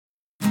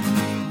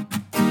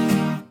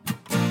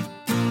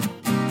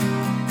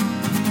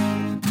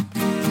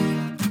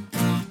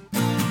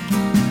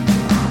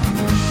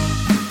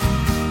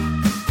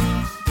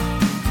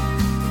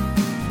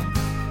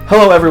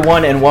Hello,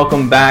 everyone, and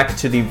welcome back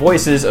to the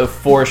Voices of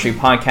Forestry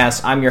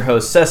podcast. I'm your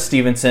host, Seth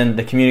Stevenson,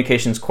 the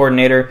communications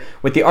coordinator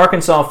with the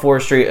Arkansas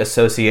Forestry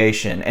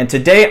Association. And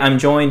today I'm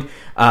joined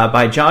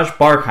by Josh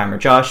Barkheimer.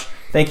 Josh,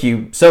 thank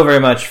you so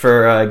very much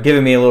for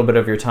giving me a little bit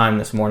of your time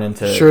this morning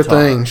to Sure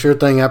talk.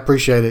 thing. I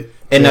appreciate it.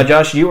 And now,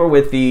 Josh, you are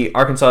with the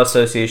Arkansas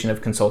Association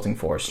of Consulting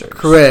Foresters.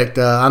 Correct.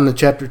 I'm the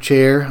chapter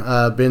chair.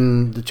 I've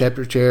been the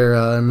chapter chair.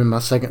 I'm in my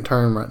second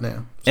term right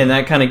now. And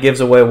that kind of gives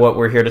away what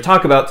we're here to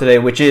talk about today,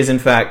 which is, in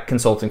fact,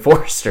 consulting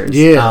foresters.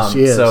 Yes.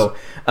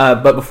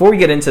 But before we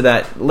get into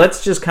that,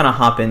 let's just kind of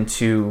hop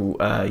into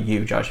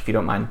you, Josh, if you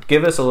don't mind.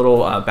 Give us a little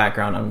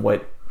background on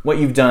what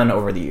you've done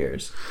over the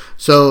years.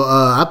 So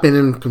I've been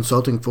in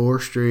consulting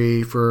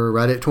forestry for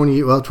right at 20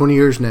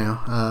 years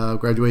now.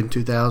 Graduated in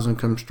 2000,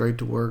 come straight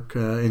to work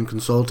in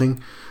consulting,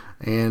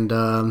 and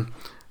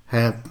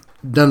have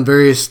done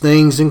various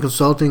things in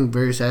consulting,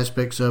 various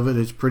aspects of it.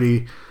 It's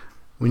pretty...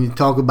 When you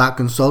talk about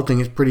consulting,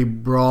 it's pretty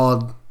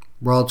broad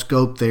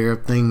scope there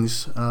of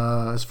things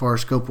as far as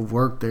scope of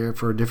work there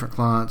for different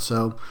clients.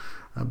 So,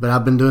 but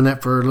I've been doing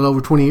that for a little over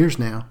 20 years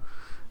now.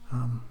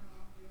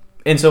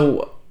 And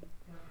so,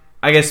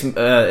 I guess,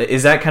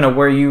 is that kind of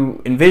where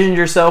you envisioned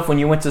yourself when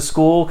you went to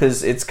school?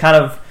 Because it's kind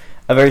of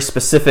a very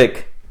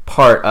specific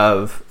part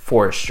of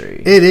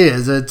forestry. It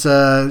is. It's,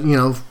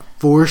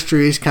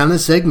 forestry is kind of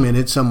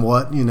segmented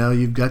somewhat.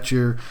 You've got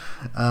your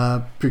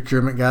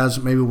procurement guys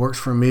that maybe works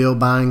for a mill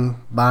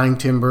buying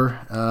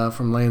timber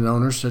from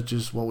landowners, such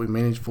as what we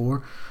manage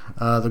for.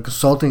 The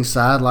consulting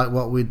side, like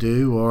what we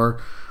do, or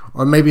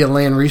maybe a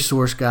land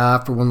resource guy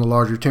for one of the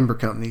larger timber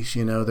companies.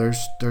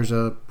 There's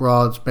a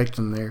broad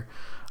spectrum there.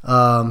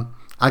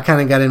 I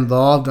kind of got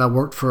involved. I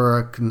worked for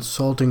a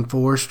consulting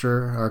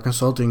forester or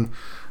consulting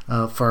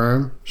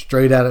firm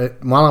straight out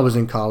of while I was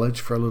in college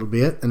for a little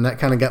bit, and that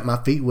kind of got my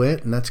feet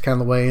wet, and that's kind of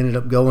the way I ended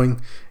up going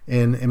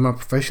in my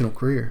professional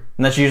career.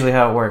 And that's usually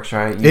how it works,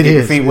 right? You get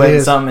your feet wet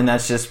in something, and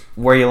that's just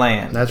where you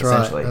land. That's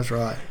essentially. Right. That's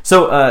right.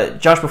 So,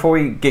 Josh, before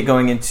we get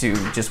going into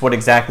just what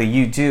exactly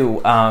you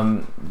do,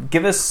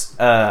 give us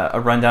a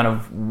rundown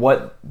of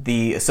what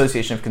the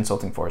Association of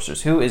Consulting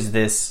Foresters. Who is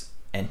this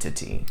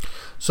entity?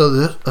 So,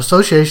 the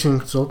Association of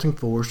Consulting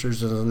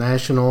Foresters is a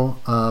national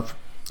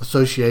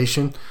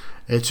association.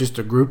 It's just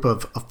a group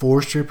of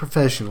forestry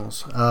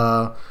professionals.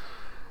 I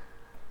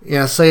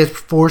say it's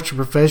forestry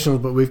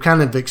professionals, but we've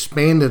kind of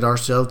expanded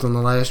ourselves in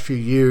the last few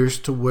years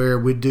to where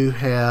we do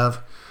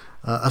have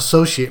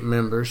associate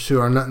members who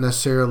are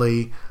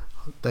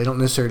they don't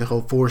necessarily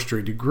hold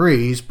forestry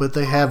degrees, but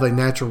they have a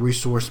natural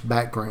resource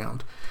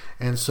background.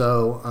 And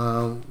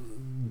so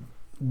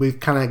we've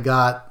kind of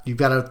you've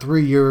got a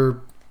 3-year,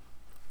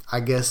 I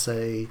guess,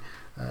 a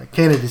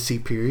candidacy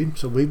period.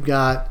 So we've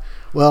got,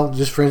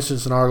 just for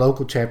instance, in our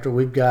local chapter,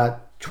 we've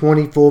got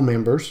 20 full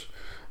members.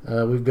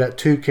 We've got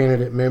 2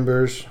 candidate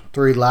members,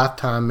 3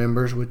 lifetime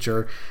members, which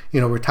are,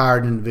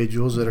 retired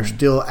individuals that are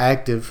still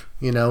active,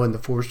 in the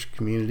forestry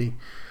community.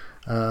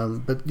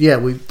 But yeah,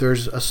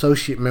 there's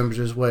associate members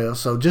as well.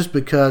 So just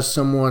because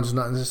someone's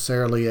not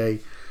necessarily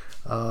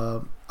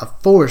a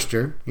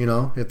forester,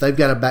 if they've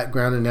got a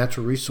background in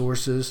natural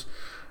resources,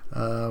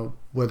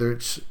 whether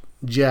it's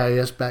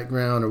GIS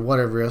background or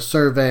whatever else,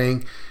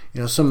 surveying,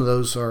 some of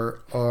those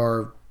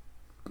are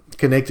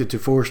connected to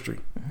forestry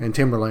and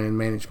timberland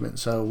management.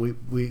 So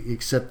we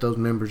accept those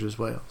members as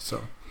well.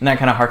 So, and that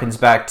kind of harkens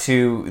back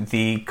to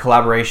the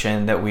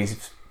collaboration that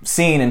we've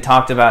seen and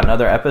talked about in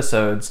other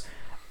episodes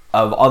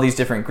of all these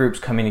different groups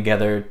coming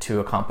together to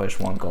accomplish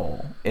one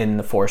goal in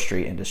the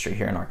forestry industry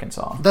here in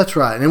Arkansas. That's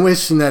right. And we've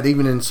seen that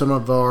even in some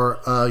of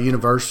our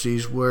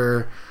universities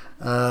where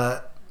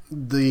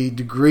the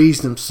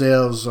degrees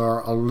themselves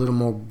are a little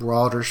more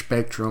broader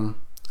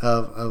spectrum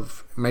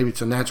of maybe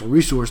it's a natural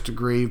resource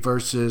degree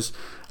versus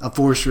a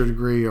forestry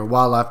degree or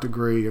wildlife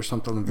degree or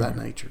something of that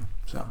nature.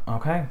 So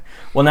okay.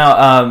 Well,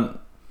 now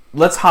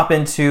let's hop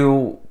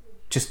into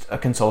just a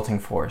consulting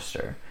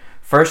forester.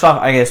 First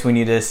off, I guess we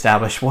need to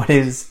establish what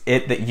is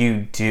it that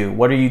you do.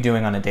 What are you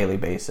doing on a daily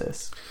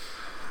basis?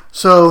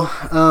 So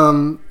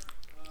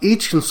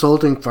each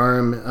consulting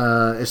firm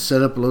is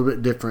set up a little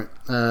bit different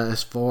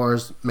as far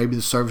as maybe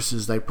the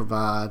services they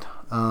provide.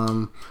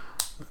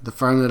 The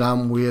firm that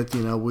I'm with,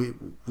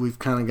 we've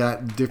kind of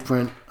got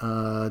different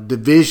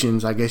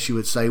divisions, I guess you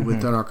would say,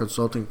 within our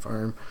consulting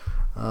firm.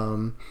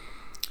 A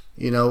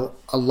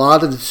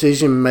lot of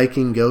decision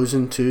making goes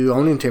into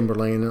owning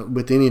timberland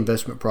with any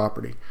investment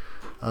property.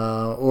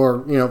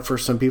 Or for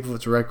some people, if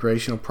it's a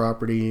recreational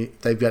property,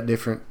 they've got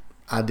different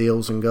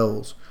ideals and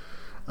goals.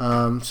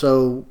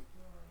 So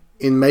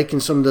in making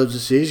some of those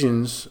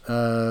decisions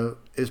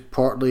is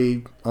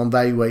partly on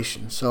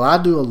valuation. So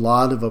I do a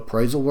lot of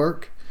appraisal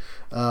work.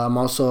 I'm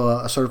also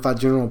a certified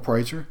general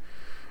appraiser,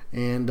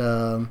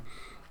 and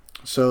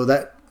so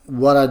that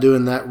what I do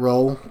in that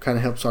role kind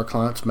of helps our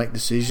clients make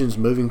decisions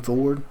moving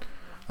forward,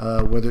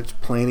 whether it's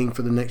planning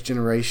for the next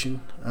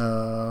generation,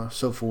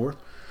 so forth.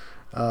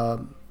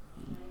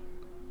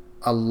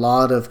 A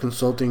lot of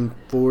consulting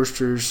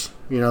foresters,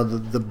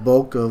 the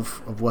bulk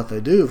of what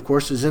they do, of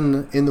course, is in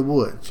the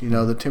woods.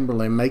 The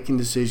timberland, making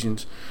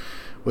decisions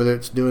whether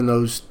it's doing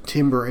those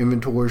timber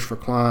inventories for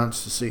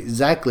clients to see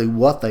exactly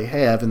what they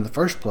have in the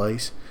first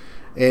place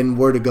and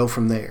where to go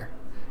from there.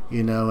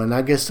 And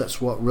I guess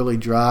that's what really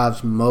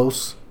drives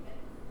most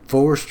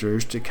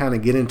foresters to kind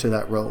of get into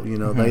that role.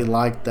 They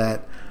like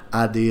that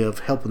idea of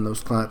helping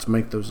those clients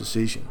make those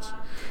decisions.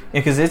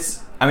 Yeah, because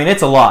it's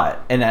a lot.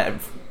 And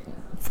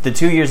the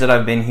 2 years that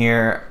I've been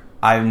here,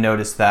 I've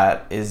noticed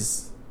that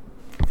it's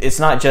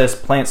not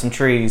just plant some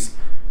trees,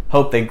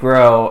 hope they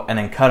grow, and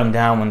then cut them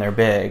down when they're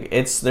big.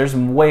 There's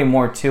way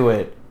more to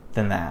it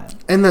than that.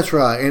 And that's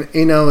right.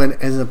 And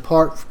as a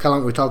part, kind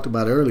of like we talked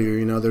about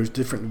earlier, there's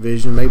different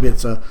divisions. Maybe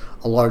it's a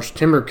large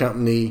timber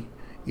company.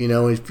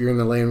 If you're in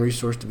the land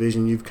resource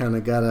division, you've kind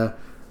of got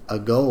a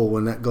goal,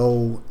 and that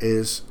goal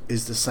is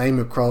the same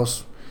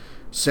across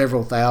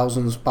several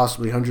thousands,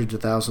 possibly hundreds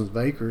of thousands of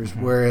acres.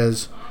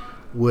 Whereas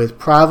with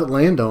private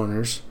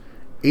landowners,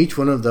 each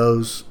one of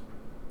those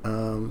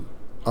timberland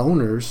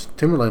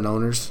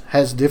owners,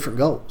 has different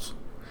goals.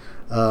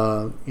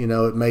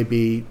 It may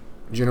be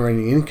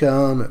generating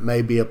income, it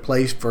may be a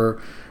place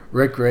for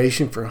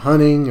recreation, for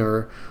hunting,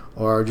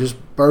 or just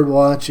bird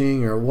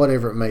watching, or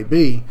whatever it may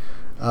be.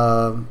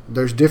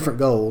 There's different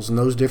goals, and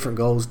those different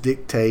goals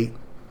dictate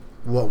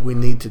what we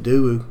need to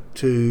do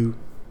to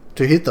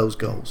hit those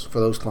goals for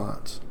those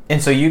clients.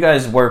 And so you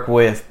guys work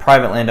with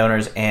private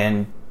landowners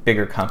and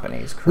bigger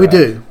companies, correct?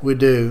 We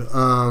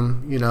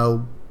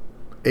do.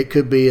 It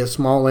could be a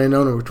small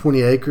landowner with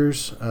 20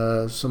 acres,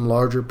 some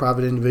larger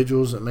private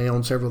individuals that may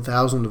own several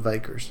thousand of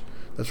acres.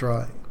 That's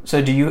right. So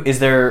is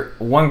there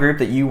one group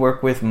that you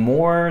work with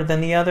more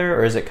than the other,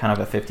 or is it kind of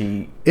a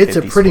 50-50 It's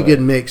a pretty split?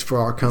 good mix for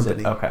our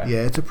company. Okay. Yeah,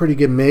 it's a pretty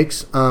good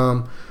mix.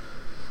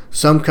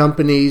 Some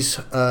companies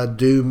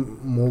do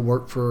more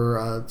work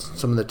for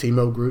some of the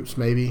TMO groups,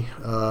 maybe,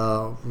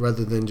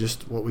 rather than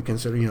just what we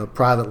consider,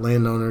 private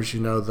landowners,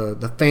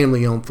 the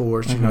family-owned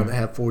forests, that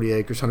have 40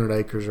 acres, 100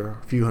 acres, or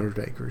a few hundred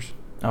acres.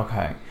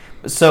 Okay.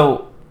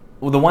 So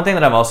the one thing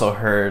that I've also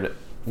heard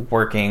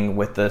working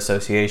with the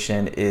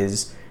association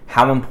is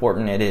how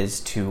important it is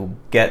to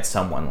get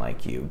someone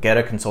like you, get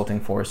a consulting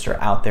forester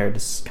out there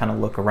to kind of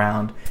look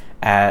around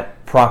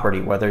at property,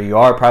 whether you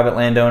are a private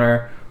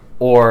landowner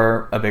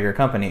or a bigger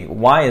company.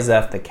 Why is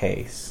that the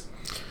case?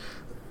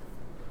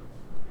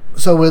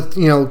 So with,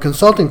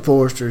 consulting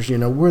foresters,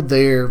 we're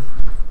there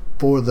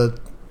for the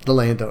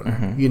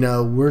landowner.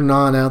 We're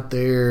not out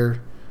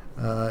there,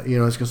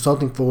 as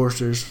consulting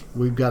foresters,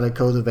 we've got a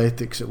code of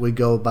ethics that we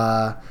go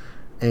by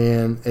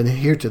and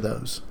adhere to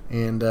those.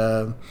 And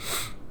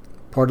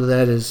part of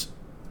that is,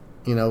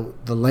 the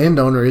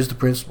landowner is the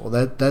principal.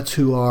 That's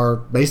who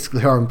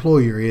basically our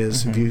employer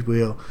is, if you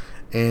will.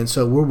 And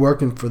so we're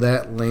working for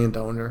that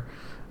landowner.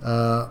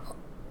 A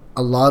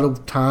lot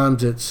of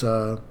times it's,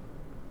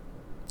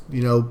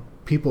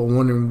 people are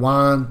wondering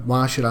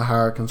why should I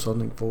hire a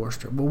consulting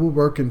forester? Well, we're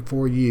working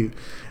for you,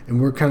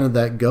 and we're kind of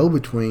that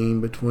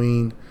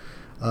between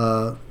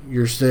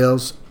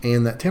yourselves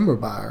and that timber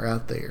buyer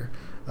out there.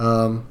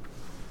 A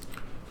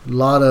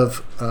lot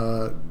of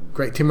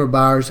great timber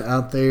buyers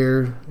out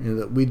there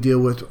that we deal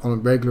with on a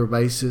regular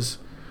basis.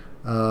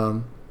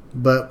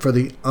 But for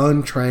the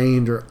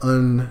untrained or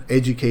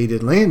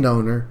uneducated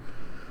landowner,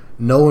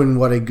 knowing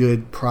what a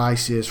good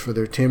price is for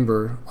their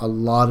timber,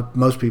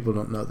 most people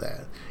don't know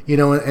that.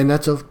 And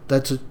that's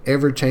a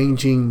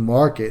ever-changing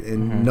market,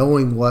 and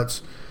knowing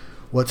what's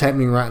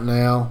happening right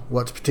now,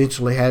 what's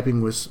potentially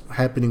happening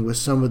with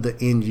some of the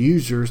end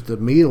users, the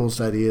mills,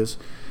 that is,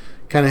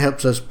 kind of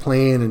helps us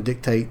plan and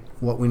dictate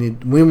what we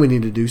need, when we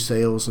need to do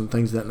sales and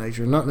things of that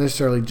nature. Not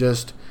necessarily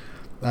just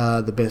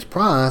the best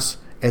price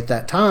at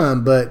that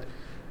time, but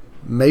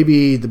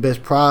maybe the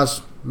best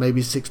price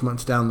maybe 6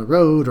 months down the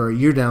road or a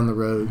year down the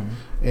road,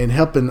 and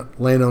helping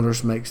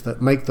landowners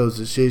make those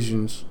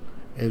decisions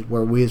is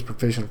where we as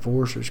professional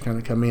foresters kind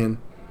of come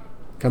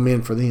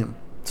in for them.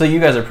 So you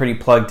guys are pretty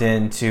plugged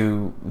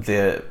into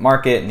the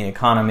market and the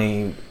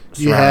economy.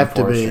 You have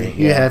to forestry. be.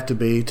 Yeah. You have to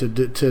be to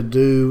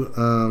do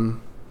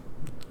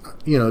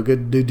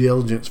good due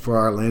diligence for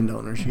our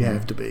landowners. You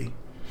have to be.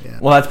 Yeah.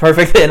 Well, that's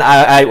perfect. And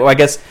I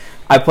guess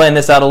I planned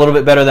this out a little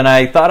bit better than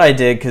I thought I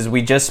did, because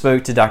we just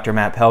spoke to Dr.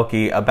 Matt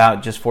Pelkey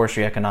about just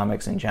forestry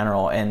economics in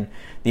general and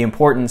the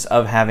importance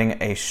of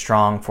having a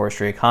strong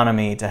forestry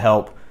economy to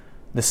help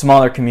the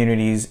smaller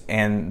communities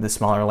and the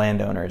smaller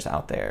landowners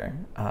out there.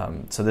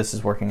 So this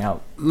is working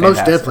out fantastic.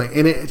 Most definitely.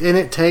 And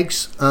it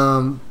takes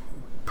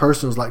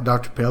persons like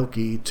Dr.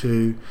 Pelkey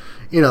to,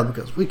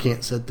 because we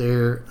can't sit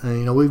there,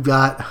 we've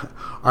got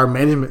our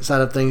management side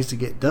of things to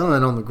get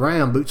done on the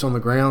ground, boots on the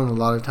ground a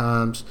lot of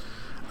times.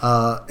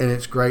 And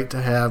it's great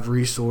to have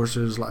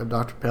resources like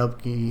Dr.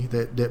 Pelkey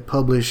that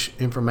publish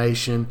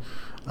information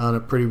on a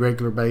pretty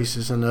regular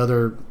basis, and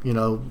other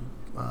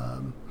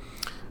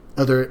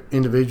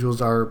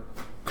individuals or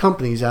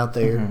companies out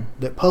there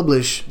that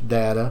publish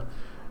data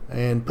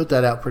and put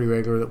that out pretty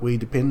regular that we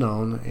depend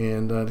on,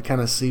 and to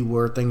kind of see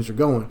where things are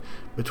going.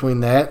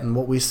 Between that and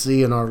what we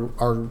see in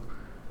our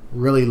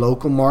really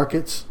local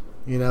markets,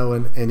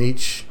 and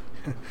each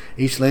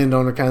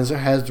landowner kind of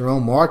has their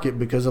own market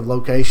because of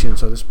location,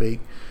 so to speak.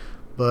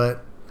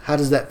 But how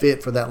does that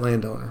fit for that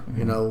landowner?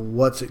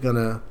 How's it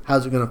gonna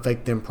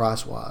affect them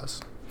price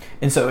wise?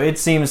 And so it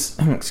seems,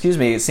 it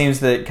seems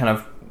that, kind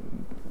of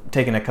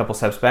taking a couple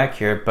steps back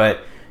here,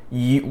 but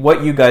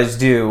what you guys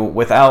do,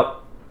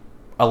 without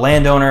a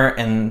landowner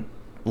and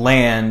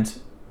land,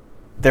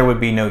 there would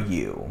be no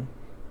you.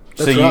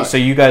 That's right. So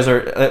you guys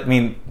are,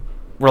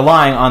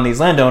 relying on these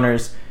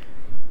landowners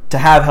to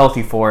have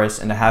healthy forests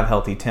and to have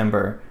healthy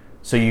timber,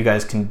 so you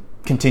guys can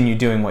continue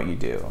doing what you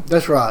do.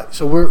 That's right.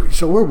 So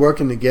we're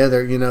working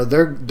together.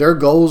 Their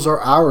goals are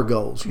our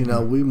goals.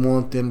 We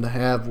want them to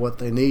have what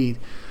they need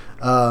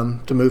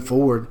to move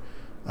forward.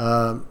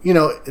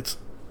 It's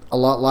a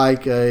lot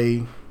like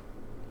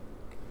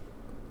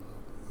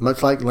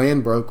much like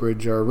land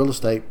brokerage or real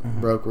estate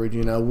brokerage.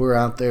 We're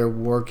out there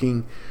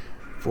working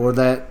for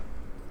that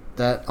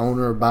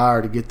owner or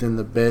buyer to get them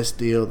the best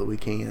deal that we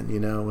can.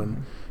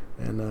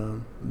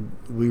 And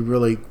we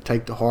really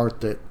take to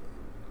heart that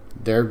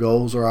their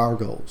goals are our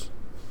goals.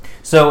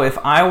 So if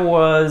I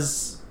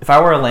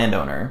were a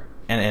landowner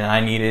and I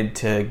needed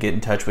to get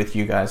in touch with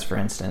you guys, for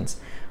instance,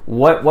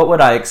 what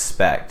would I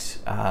expect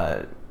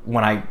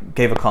when I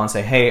gave a call and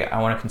say, hey,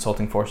 I want a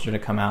consulting forester to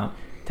come out,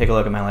 take a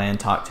look at my land,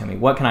 talk to me?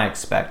 What can I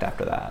expect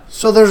after that?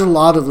 So there's a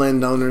lot of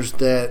landowners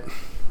that,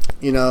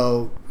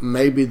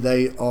 maybe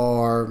they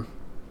are,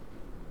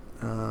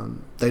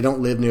 they don't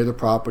live near the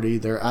property.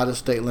 They're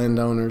out-of-state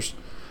landowners.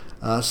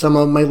 Some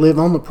of them may live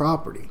on the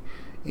property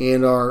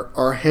and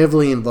are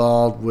heavily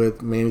involved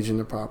with managing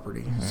the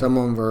property. Some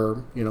of them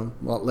are, a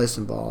lot less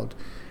involved.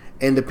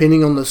 And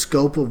depending on the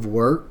scope of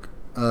work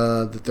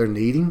that they're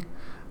needing,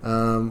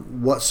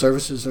 what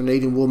services they're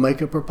needing, we'll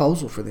make a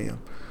proposal for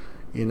them,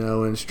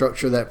 and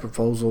structure that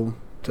proposal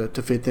to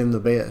fit them the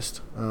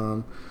best.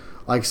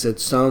 Like I said,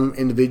 some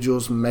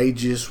individuals may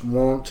just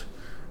want,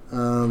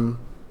 to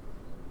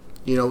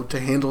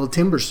handle a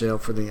timber sale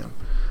for them.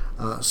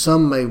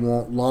 Some may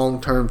want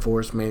long-term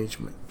forest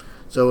management.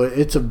 So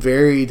it's a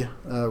varied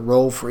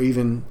role for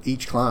even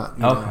each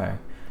client. Okay.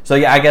 So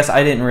I guess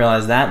I didn't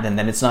realize that then.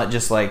 Then it's not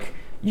just like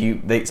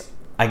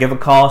I give a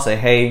call, say,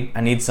 hey,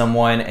 I need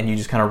someone, and you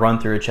just kind of run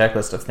through a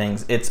checklist of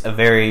things. It's a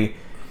very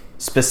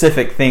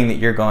specific thing that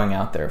you're going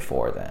out there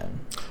for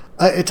then.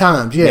 At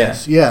times,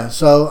 yes. Yeah.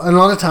 So and a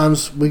lot of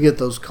times we get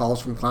those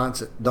calls from clients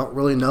that don't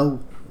really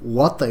know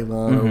what they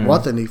want or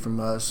what they need from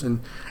us.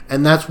 And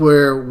that's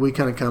where we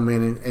kind of come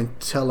in and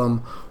tell them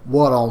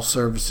what all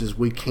services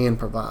we can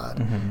provide.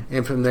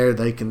 And from there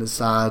they can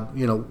decide,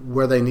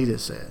 where they need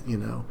us at,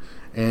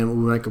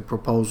 and we make a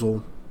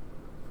proposal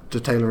to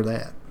tailor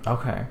that.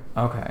 Okay.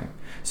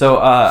 So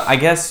I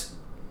guess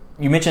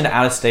you mentioned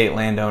out-of-state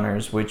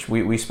landowners, which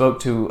we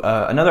spoke to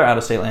another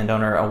out-of-state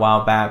landowner a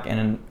while back in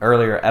an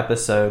earlier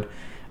episode.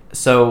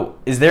 So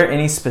is there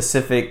any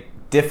specific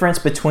difference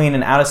between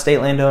an out-of-state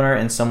landowner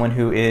and someone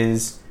who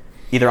is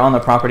either on the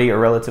property or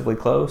relatively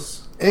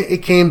close?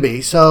 It can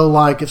be. So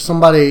like if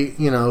somebody,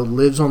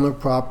 lives on their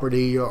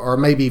property or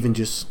maybe even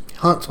just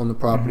hunts on the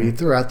property, if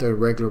they're out there on a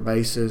regular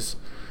basis,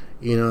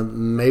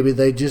 maybe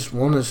they just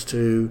want us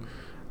to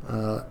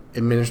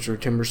administer a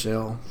timber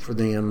sale for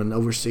them and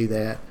oversee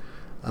that.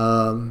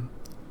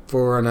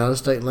 For an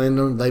out-of-state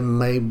landowner, they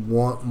may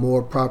want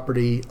more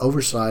property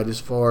oversight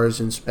as far as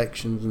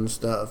inspections and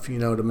stuff,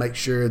 to make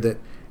sure that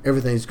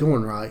everything's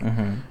going right.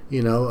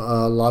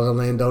 A lot of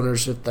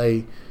landowners, if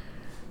they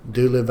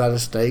do live out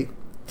of state,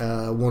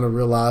 want to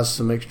realize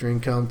some extra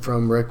income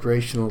from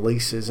recreational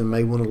leases and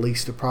may want to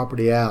lease the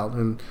property out.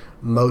 And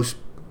most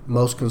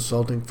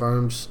consulting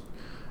firms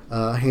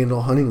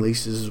handle hunting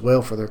leases as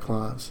well for their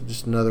clients.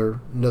 Just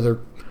another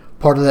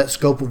part of that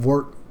scope of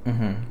work,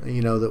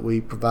 that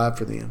we provide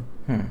for them.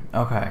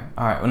 Okay,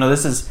 all right. Well, no,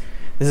 this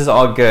is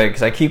all good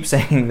because I keep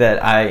saying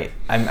that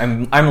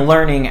I'm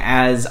learning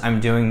as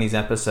I'm doing these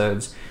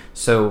episodes.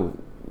 So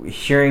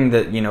hearing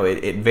that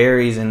it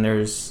varies and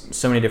there's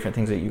so many different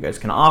things that you guys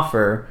can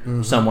offer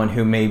someone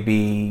who may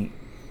be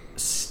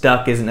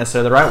stuck isn't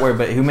necessarily the right word,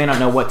 but who may not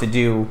know what to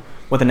do,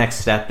 what the next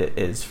step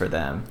is for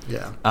them.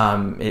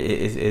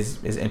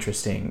 Is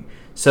interesting.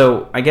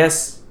 So I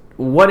guess,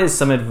 what is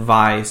some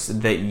advice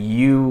that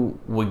you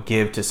would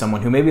give to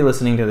someone who may be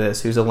listening to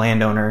this, who's a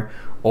landowner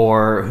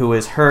or who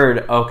has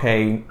heard,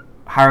 okay,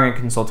 hiring a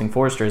consulting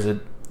forester is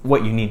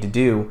what you need to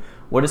do?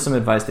 What is some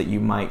advice that you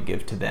might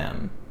give to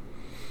them?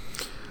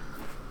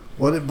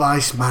 What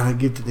advice might I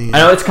give to them? I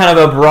know it's kind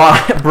of a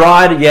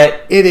broad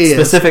yet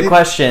specific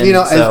question.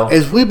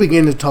 As we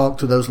begin to talk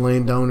to those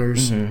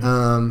landowners,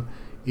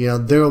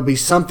 there will be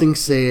something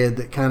said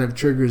that kind of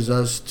triggers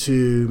us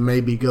to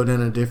maybe go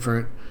down a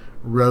different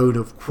road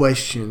of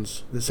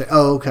questions that say,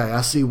 oh, okay, I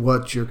see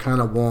what you're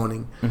kind of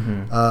wanting.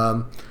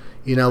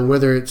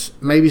 Whether it's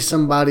maybe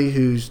somebody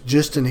who's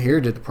just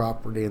inherited the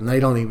property and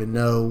they don't even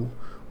know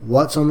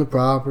what's on the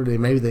property,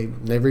 maybe they've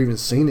never even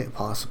seen it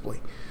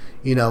possibly.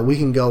 We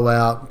can go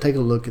out, take a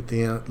look at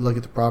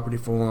the property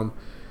for them,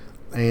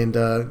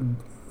 and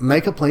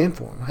make a plan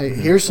for them. Hey,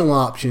 here's some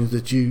options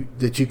that you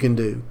can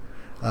do.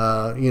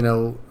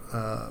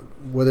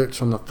 Whether it's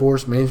from the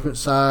forest management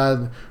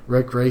side,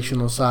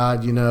 recreational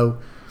side,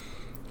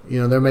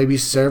 there may be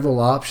several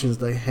options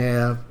they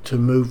have to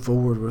move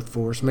forward with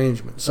forest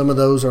management. Some of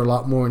those are a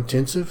lot more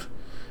intensive,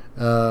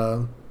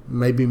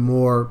 maybe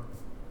more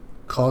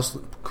cost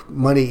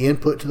money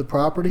input to the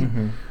property,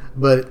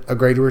 but a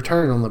greater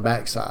return on the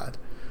backside.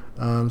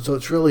 So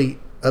it's really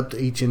up to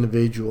each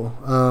individual.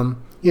 And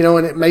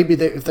it may be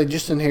that if they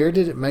just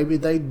inherited it, maybe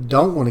they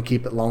don't want to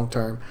keep it long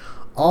term.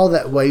 All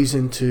that weighs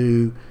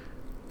into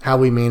how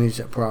we manage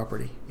that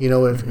property.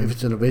 If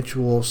it's an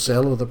eventual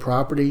sale of the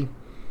property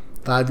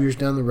 5 years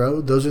down the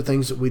road, those are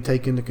things that we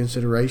take into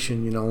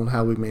consideration, on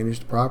how we manage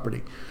the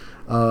property.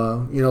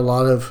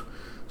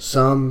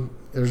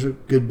 There's a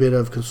good bit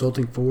of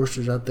consulting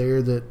foresters out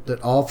there that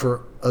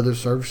offer other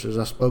services.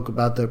 I spoke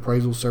about the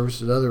appraisal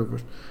services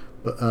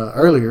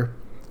earlier,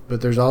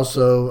 but there's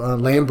also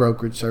land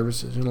brokerage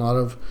services, and a lot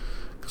of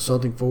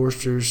consulting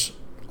foresters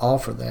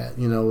offer that,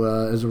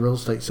 as a real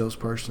estate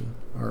salesperson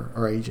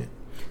or agent.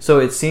 So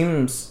it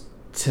seems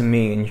to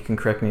me, and you can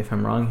correct me if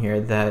I'm wrong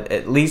here, that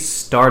at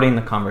least starting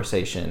the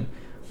conversation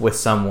with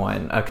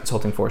someone, a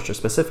consulting forester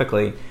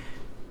specifically,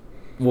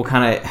 will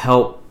kind of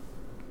help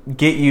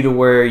get you to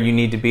where you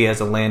need to be as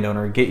a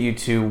landowner, get you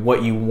to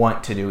what you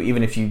want to do,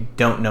 even if you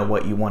don't know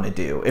what you want to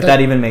do, if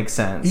that even makes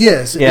sense.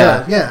 Yes.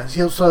 Yeah.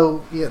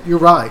 So you're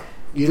right.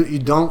 You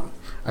don't,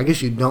 I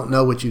guess you don't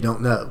know what you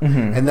don't know.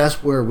 And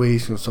that's where we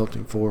as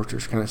consulting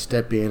foresters kind of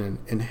step in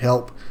and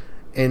help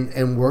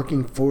and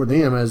working for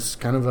them as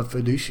kind of a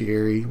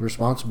fiduciary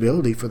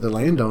responsibility for the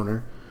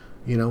landowner.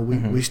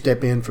 We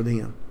step in for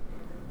them.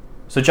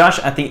 So Josh,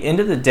 at the end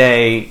of the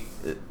day,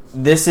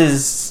 this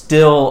is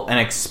still an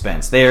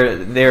expense.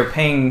 They're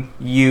paying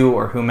you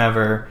or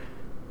whomever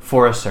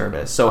for a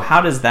service. So how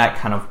does that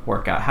kind of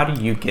work out? How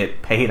do you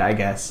get paid, I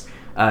guess?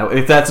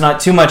 If that's not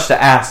too much to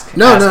ask.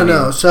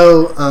 No.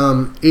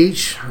 So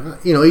each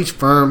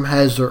firm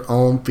has their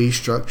own fee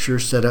structure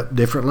set up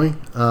differently.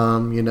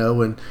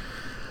 And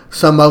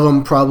some of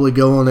them probably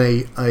go on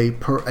a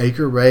per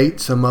acre rate.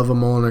 Some of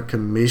them on a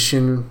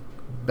commission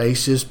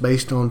basis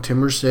based on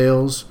timber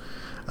sales.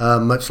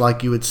 Much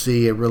like you would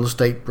see a real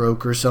estate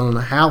broker selling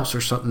a house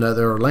or something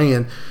other or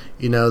land,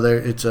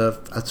 it's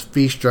a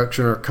fee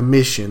structure or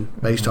commission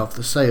based off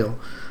the sale.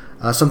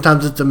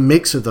 Sometimes it's a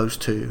mix of those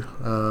two,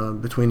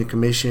 between a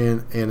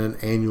commission and an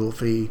annual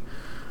fee.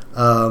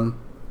 And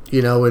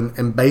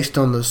based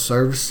on the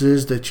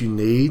services that you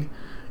need,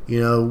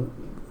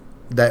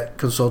 that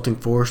consulting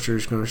forester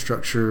is going to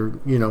structure,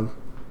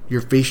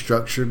 your fee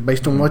structure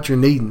based on what you're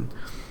needing.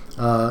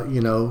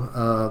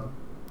 The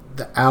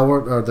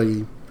hour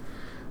or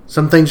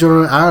some things are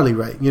on an hourly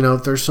rate.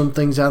 If there's some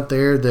things out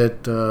there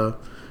that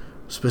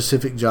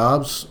specific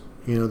jobs,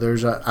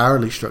 there's an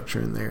hourly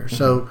structure in there.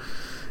 So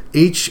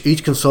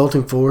each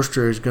consulting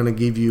forester is going to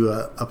give you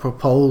a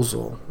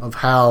proposal of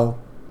how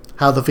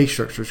the fee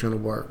structure is going to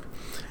work.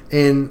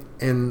 And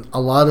a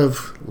lot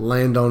of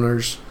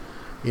landowners,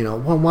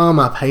 why am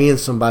I paying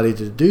somebody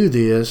to do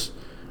this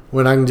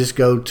when I can just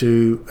go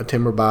to a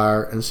timber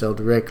buyer and sell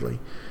directly?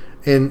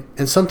 And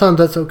sometimes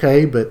that's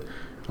okay, but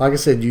like I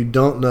said, you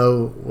don't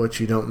know what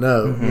you don't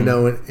know,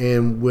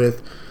 and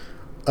with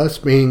us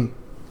being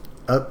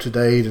up to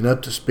date and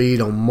up to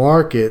speed on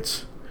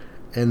markets,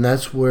 and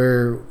that's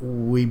where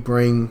we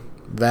bring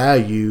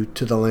value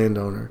to the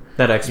landowner.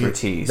 That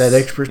expertise.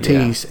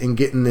 And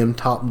getting them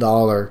top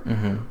dollar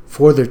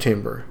for their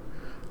timber,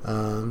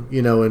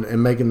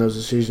 and making those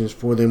decisions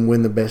for them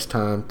when the best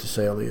time to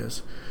sell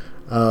is.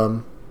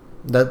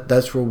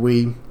 That's where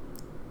we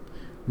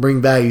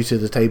bring value to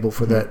the table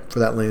for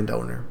that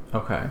landowner.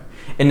 Okay.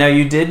 And now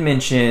you did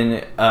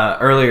mention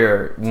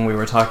earlier when we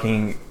were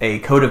talking a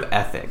code of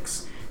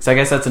ethics. So I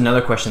guess that's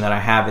another question that I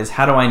have is,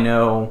 how do I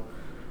know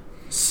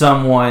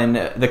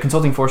the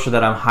consulting forester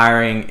that I'm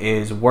hiring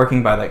is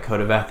working by that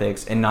code of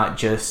ethics and not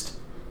just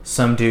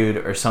some dude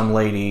or some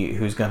lady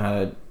who's going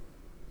to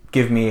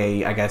give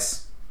me a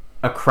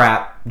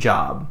crap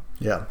job?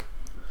 Yeah.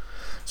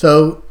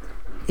 So,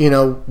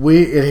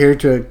 we adhere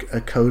to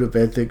a code of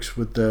ethics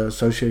with the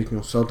Association of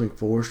Consulting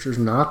Foresters.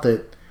 Not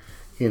that,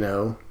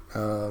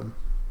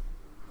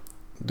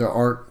 there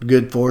aren't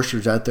good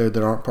foresters out there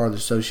that aren't part of the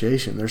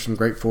association. There's some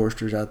great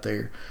foresters out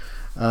there.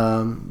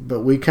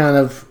 But we kind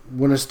of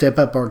want to step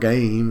up our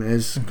game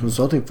as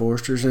consulting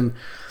foresters. And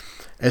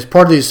as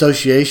part of the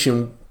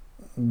association,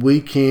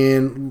 we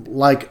can,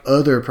 like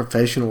other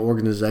professional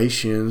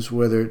organizations,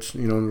 whether it's,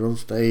 in real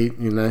estate,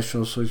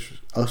 National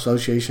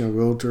Association of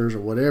Realtors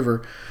or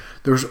whatever,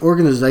 there's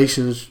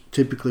organizations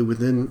typically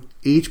within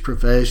each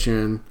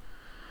profession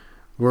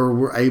where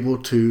we're able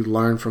to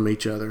learn from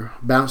each other,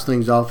 bounce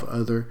things off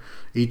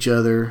each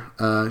other,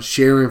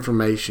 share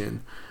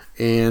information,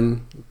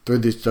 and through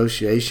the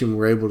association,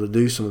 we're able to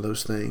do some of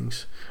those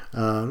things.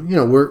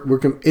 We're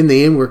in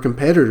the end, we're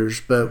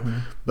competitors, but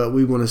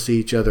we want to see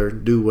each other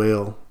do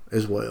well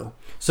as well.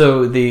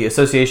 So the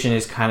association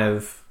is kind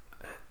of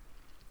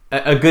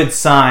a good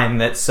sign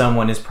that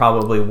someone is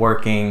probably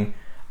working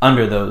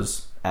under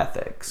those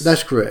ethics.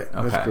 That's correct.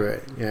 Okay. That's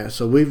correct. Yeah.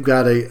 So we've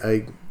got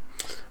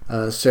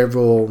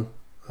several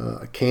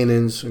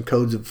canons and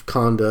codes of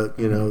conduct,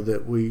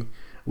 that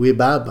we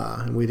abide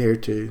by and we adhere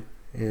to.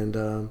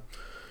 And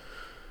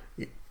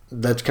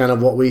that's kind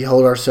of what we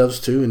hold ourselves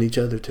to and each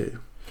other to.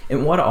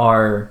 And what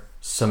are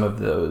some of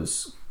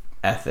those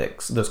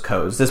ethics, those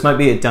codes? This might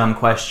be a dumb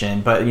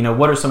question, but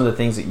what are some of the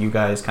things that you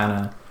guys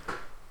kind of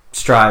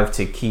strive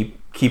to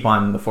keep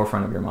on the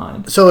forefront of your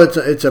mind? So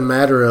it's a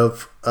matter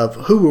of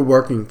who we're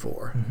working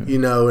for,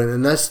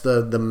 and that's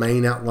the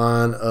main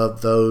outline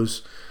of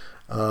those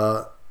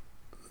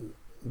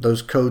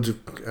codes of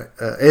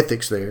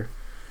ethics there.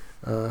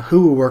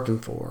 Who we're working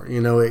for,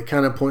 it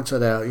kind of points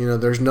that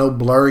out. There's no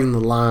blurring the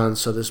lines,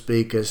 so to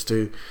speak, as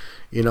to,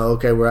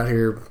 okay, we're out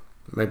here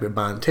maybe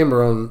buying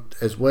timber on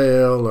as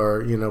well,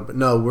 or but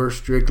no, we're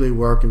strictly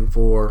working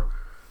for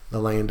the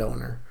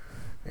landowner,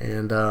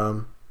 and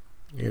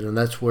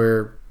that's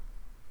where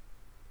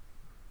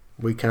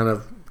we kind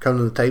of come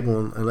to the table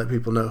and let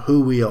people know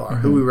who we are,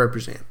 who we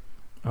represent.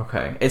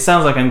 Okay. It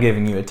sounds like I'm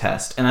giving you a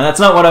test, and that's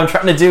not what I'm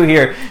trying to do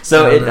here.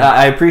 So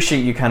I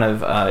appreciate you kind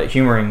of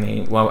humoring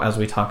me as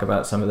we talk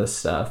about some of this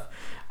stuff.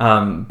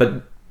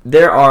 But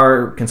there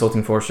are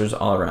consulting foresters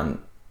all around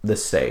the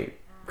state,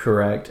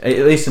 correct?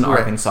 At least in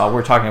Arkansas.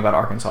 We're talking about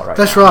Arkansas right now.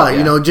 That's right.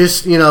 Yeah.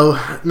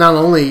 Not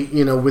only,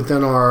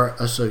 within our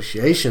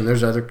association,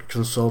 there's other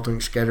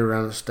consultants scattered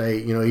around the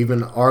state.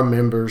 Even our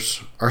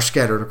members are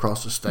scattered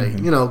across the state.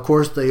 Of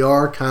course, they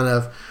are kind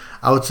of,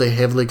 I would say,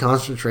 heavily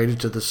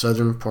concentrated to the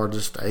southern part of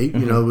the state.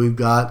 We've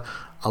got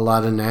a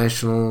lot of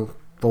national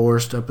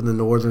forest up in the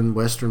northern,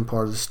 western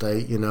part of the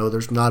state.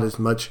 There's not as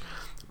much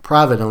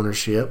private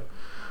ownership.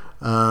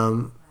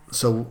 So,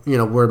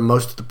 where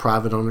most of the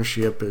private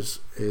ownership is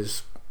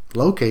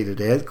located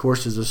at, of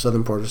course, is the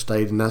southern part of the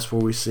state, and that's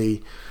where we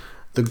see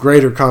the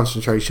greater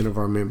concentration of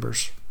our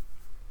members.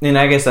 And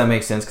I guess that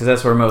makes sense, because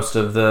that's where most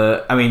of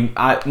the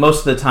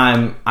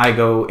time I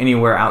go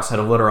anywhere outside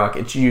of Little Rock,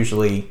 it's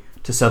usually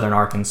to southern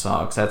Arkansas,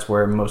 because that's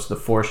where most of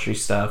the forestry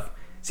stuff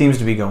seems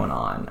to be going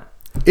on.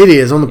 It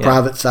is on the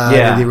private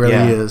side. It really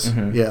is.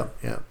 Mm-hmm. Yeah.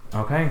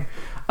 Okay.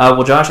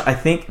 Well, Josh, I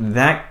think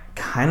that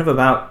kind of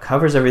about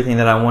covers everything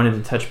that I wanted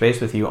to touch base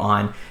with you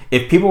on.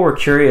 If people were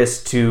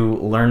curious to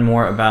learn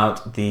more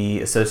about the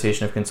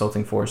Association of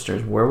Consulting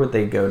Foresters, where would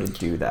they go to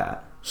do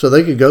that? So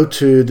they could go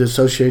to the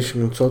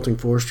Association of Consulting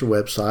Forester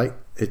website.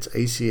 It's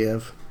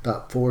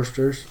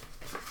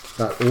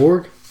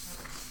acf.foresters.org.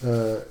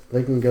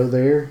 They can go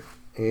there.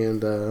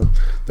 And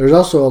there's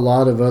also a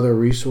lot of other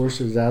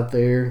resources out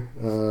there.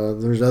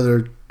 There's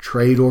other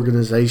trade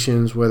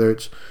organizations, whether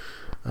it's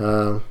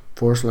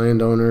forest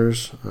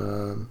landowners,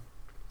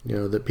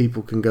 that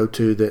people can go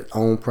to that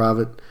own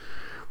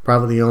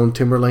privately owned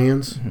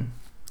timberlands,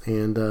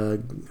 and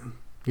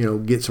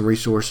get some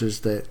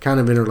resources that kind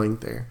of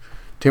interlink there.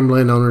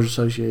 Timberland Owners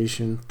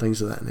Association,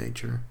 things of that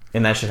nature.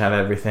 And that should have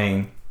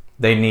everything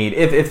they need,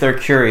 if they're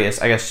curious,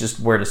 I guess, just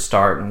where to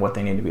start and what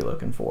they need to be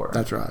looking for.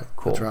 That's right.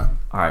 Cool. That's right.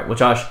 All right. Well,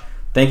 Josh,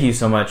 thank you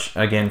so much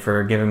again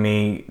for giving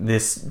me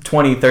this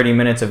 20-30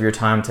 minutes of your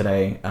time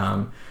today,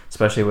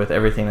 especially with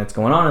everything that's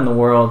going on in the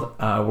world.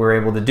 We're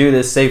able to do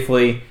this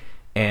safely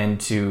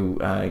and to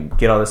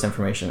get all this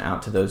information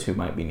out to those who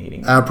might be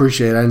needing it. I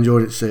appreciate it. I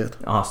enjoyed it, Seth.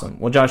 Awesome.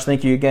 Well, Josh,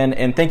 thank you again,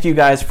 and thank you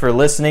guys for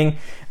listening.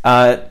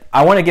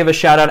 I want to give a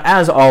shout out,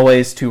 as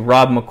always, to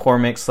Rob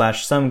McCormick /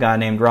 some guy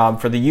named Rob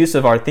for the use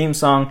of our theme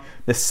song,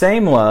 The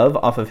Same Love,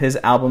 off of his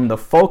album, The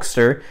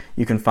Folkster.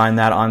 You can find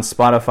that on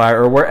Spotify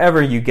or wherever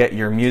you get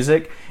your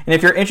music. And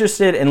if you're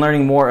interested in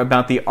learning more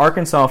about the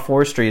Arkansas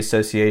Forestry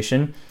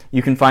Association,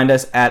 you can find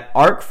us at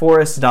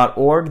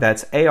arkforest.org.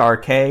 That's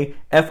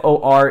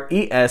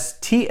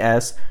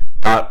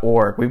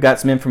ARKFORESTS.org. We've got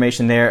some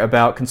information there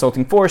about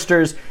consulting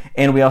foresters,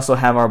 and we also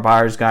have our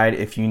buyer's guide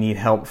if you need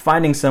help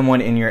finding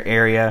someone in your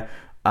area,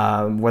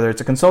 whether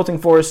it's a consulting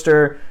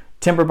forester,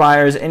 timber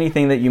buyers,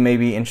 anything that you may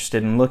be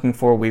interested in looking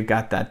for, we've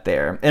got that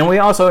there. And we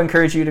also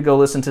encourage you to go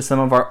listen to some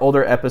of our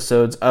older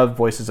episodes of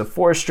Voices of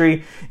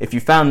Forestry. If you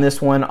found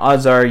this one,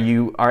 odds are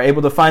you are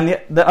able to find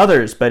the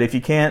others, but if you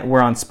can't,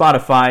 we're on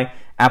Spotify,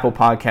 Apple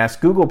Podcasts,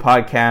 Google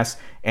Podcasts,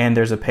 and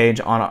there's a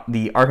page on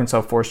the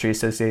Arkansas Forestry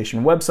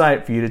Association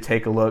website for you to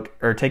take a look,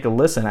 or take a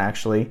listen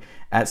actually,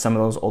 at some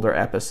of those older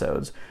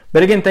episodes.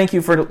 But again, thank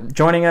you for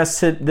joining us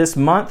this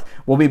month.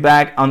 We'll be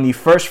back on the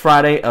first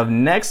Friday of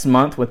next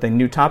month with a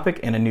new topic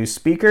and a new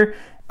speaker.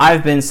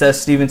 I've been Seth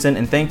Stevenson,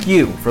 and thank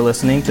you for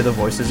listening to the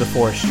Voices of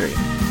Forestry.